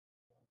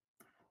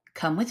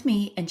Come with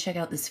me and check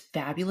out this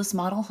fabulous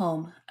model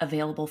home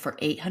available for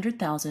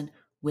 $800,000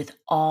 with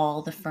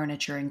all the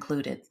furniture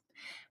included.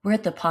 We're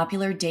at the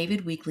popular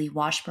David Weekley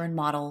Washburn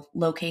model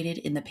located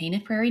in the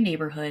Painted Prairie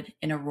neighborhood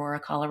in Aurora,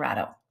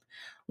 Colorado.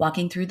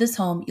 Walking through this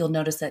home, you'll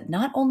notice that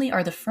not only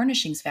are the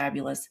furnishings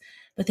fabulous,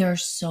 but there are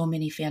so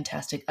many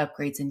fantastic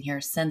upgrades in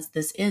here since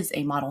this is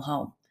a model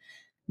home.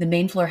 The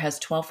main floor has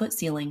 12-foot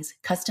ceilings,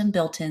 custom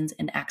built-ins,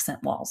 and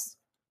accent walls.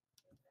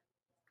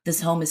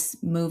 This home is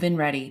move-in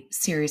ready.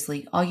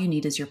 Seriously, all you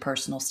need is your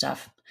personal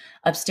stuff.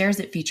 Upstairs,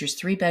 it features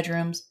 3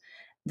 bedrooms,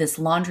 this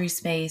laundry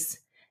space,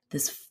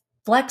 this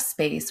flex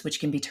space, which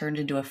can be turned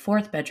into a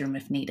 4th bedroom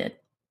if needed.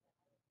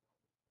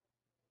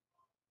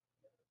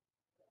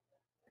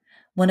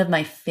 One of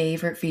my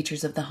favorite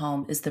features of the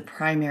home is the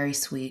primary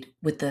suite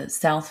with the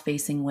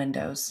south-facing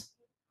windows.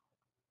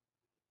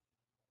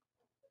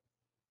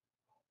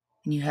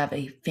 And you have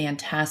a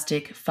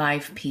fantastic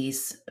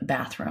 5-piece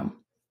bathroom.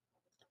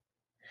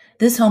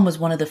 This home was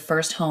one of the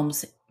first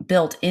homes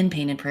built in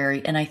Painted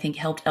Prairie, and I think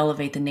helped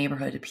elevate the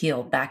neighborhood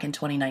appeal back in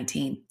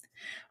 2019.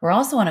 We're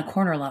also on a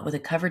corner lot with a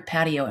covered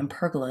patio and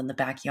pergola in the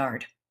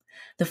backyard.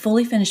 The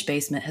fully finished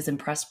basement has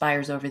impressed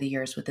buyers over the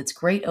years with its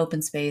great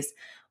open space,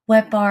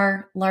 wet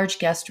bar, large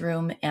guest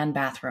room, and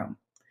bathroom.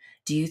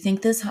 Do you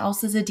think this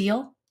house is a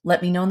deal?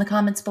 Let me know in the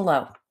comments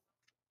below.